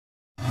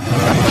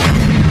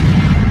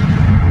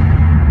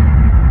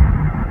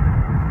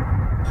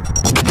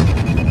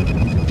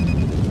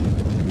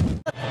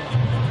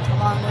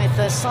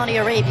Saudi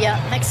Arabia,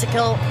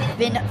 Mexico,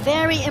 been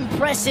very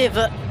impressive.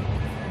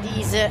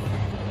 These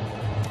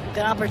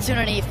good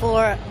opportunity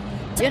for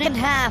second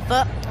half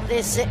of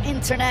this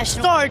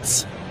international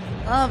starts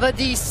of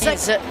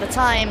the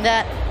time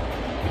that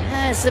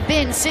has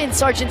been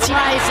since Argentina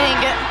rising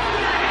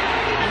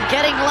and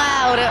getting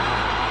loud.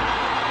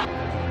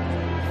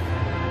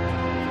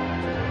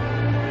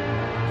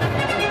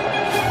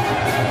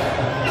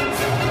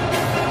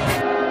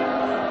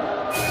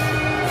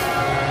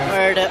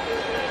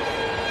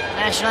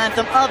 National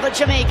anthem of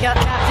Jamaica.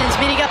 Captains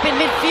meeting up in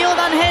midfield.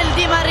 Angel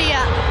Di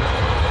Maria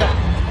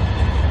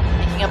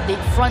making up the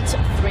front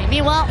three.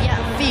 Meanwhile,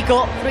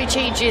 Figo, 3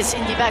 changes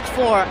in the back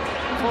four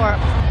for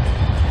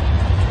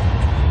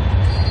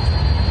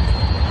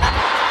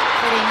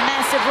a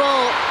massive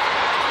role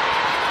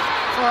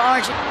for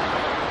Argentina.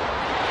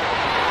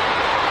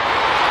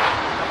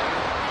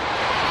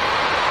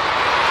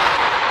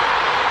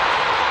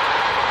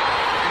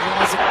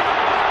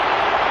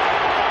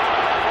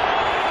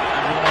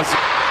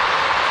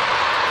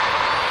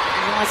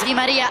 Di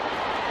Maria,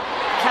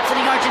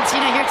 captaining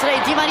Argentina here today.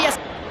 Di Maria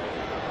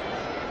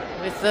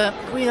with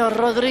Guido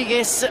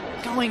Rodriguez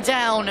going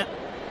down. A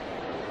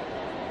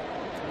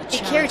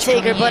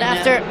caretaker, but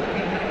after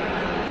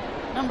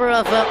number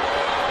of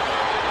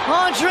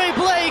Andre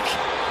Blake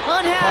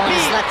unhappy.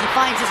 Left, he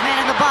finds his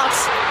man in the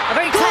box. A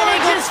very tight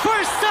angle. His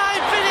first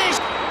time finish.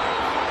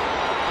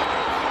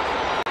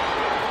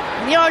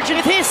 And the Argent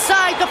with his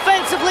side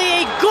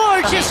defensively, a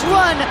gorgeous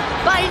run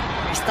by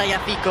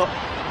Fico.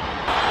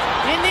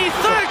 In the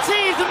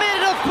 13th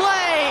minute of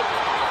play,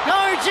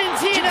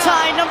 Argentina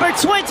tie number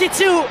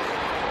 22.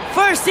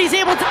 First, he's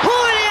able to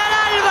Julian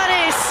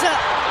Alvarez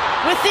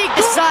with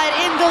the side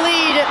in the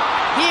lead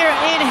here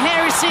in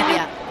Harrison.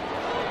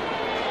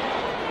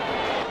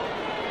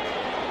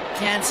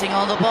 Dancing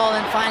on the ball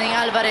and finding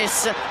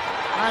Alvarez.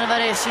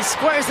 Alvarez, he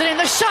squares it in.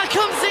 The shot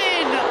comes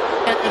in.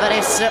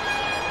 Alvarez to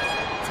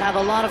have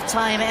a lot of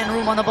time and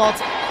room on the ball.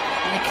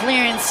 And the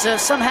clearance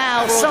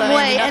somehow, some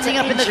way, ending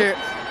up in the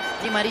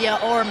Di Maria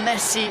or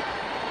Messi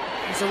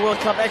as the World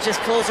Cup edges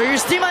closer.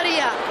 Here's Di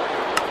Maria.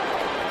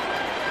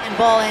 And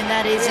ball, and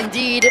that is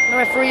indeed the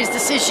referee's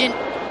decision.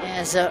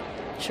 Has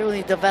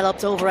truly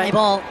developed over a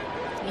ball.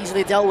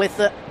 Easily dealt with.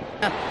 The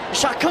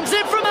shot comes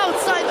in from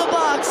outside the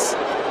box.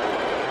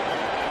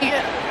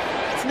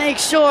 To make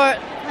sure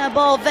that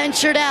ball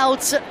ventured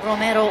out.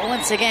 Romero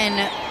once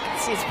again.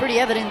 See, it's pretty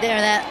evident there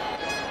that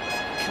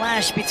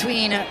clash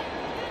between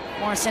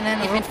Morrison and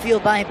the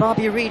midfield by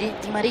Bobby Reedy.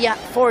 Di Maria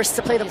forced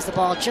to play the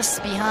ball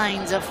just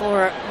behind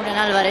for Julian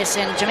Alvarez,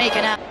 and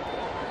Jamaica now.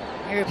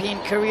 European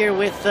career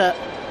with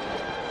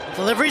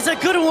delivery's a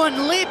good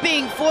one,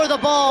 leaping for the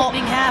ball.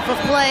 Half of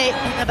play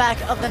in the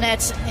back of the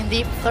net in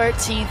the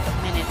 13th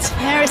minute.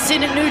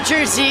 Harrison, New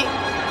Jersey,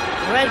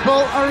 Red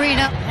Bull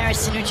Arena.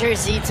 Harrison, New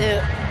Jersey to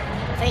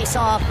face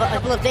off a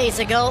couple of days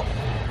ago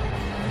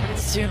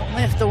to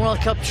lift the World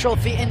Cup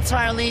trophy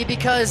entirely,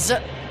 because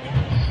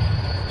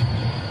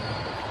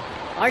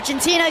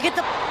Argentina get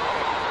the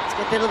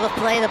bit of a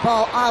play, the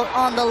ball out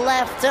on the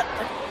left.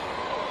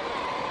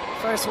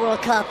 First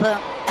World Cup.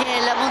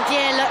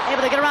 Montiel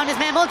able to get around his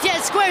man. Montiel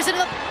squares it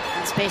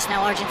in space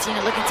now.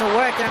 Argentina looking to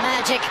work their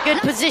magic.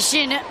 Good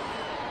position.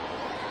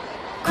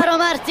 Caro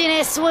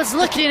Martinez was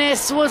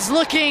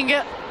looking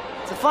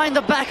to find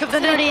the back of the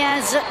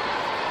net.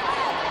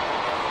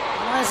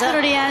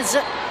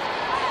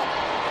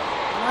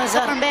 Was a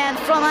band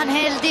from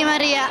Angel Di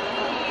Maria.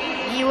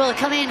 He will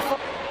come in for.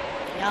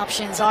 The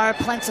options are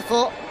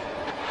plentiful.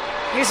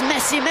 Here's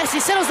Messi. Messi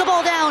settles the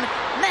ball down.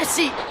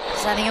 Messi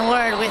is having a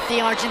word with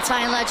the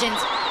Argentine legend.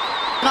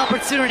 An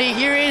opportunity.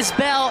 Here is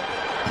Bell.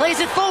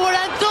 Plays it forward.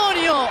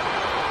 Antonio.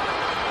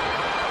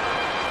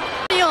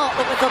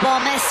 With the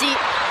ball, Messi.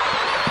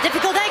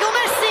 Difficult angle.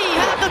 Messi.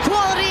 Have the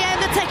quality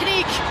and the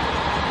technique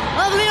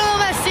of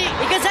Lionel Messi,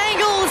 because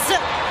angles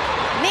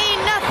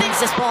mean nothing.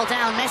 This ball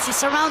down. Messi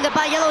surrounded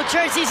by yellow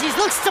jerseys. He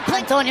looks to play.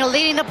 Antonio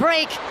leading the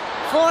break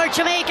for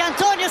Jamaica.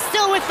 Antonio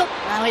still with the.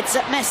 Now it's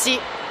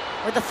Messi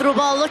with the through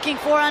ball, looking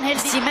for Angel.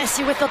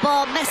 Messi with the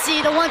ball.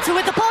 Messi, the 1-2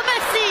 with the ball.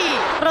 Messi.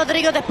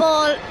 Rodrigo de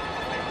Paul.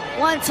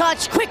 One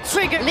touch, quick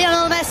trigger.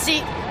 Lionel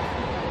Messi.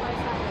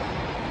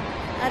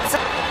 That's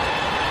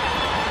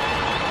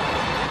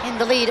in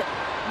the lead.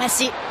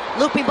 Messi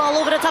looping ball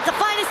over the top to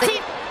find his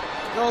team.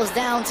 Goes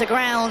down to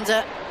ground.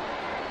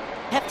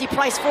 Hefty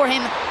price for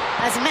him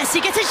as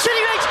Messi gets his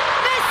shooting range.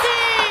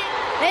 Messi!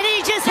 And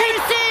he just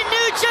hits in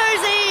New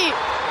Jersey.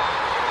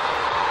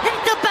 Hit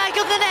the back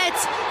of the net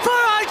for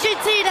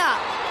Argentina.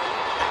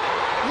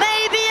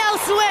 Maybe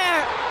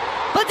elsewhere,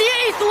 but the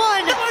 8th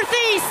one,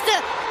 northeast,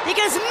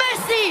 because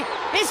Messi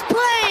is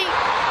playing.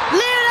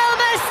 Lionel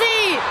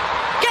Messi.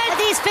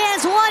 These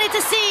fans wanted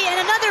to see, and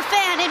another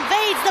fan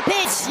invades the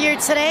pitch here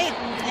today.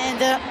 And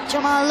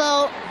Jamal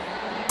Lowe.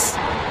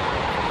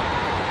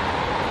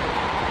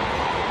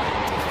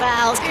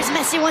 Fouls. Here's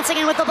Messi once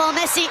again with the ball.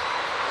 Messi,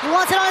 he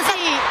wants it on his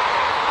feet.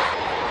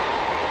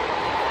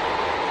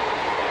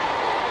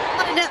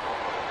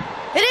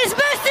 It is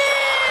Messi!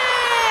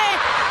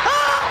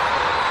 Oh!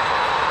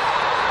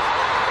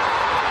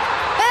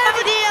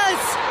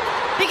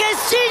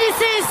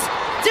 This is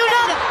do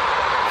not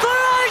for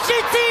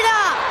Argentina,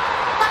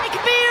 like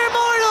mere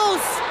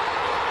mortals,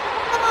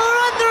 are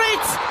under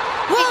it.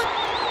 Well,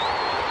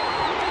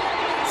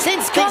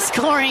 since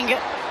scoring,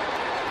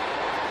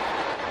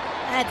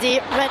 Addy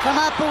come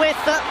up with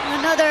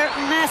another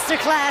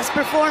masterclass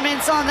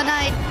performance on the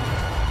night.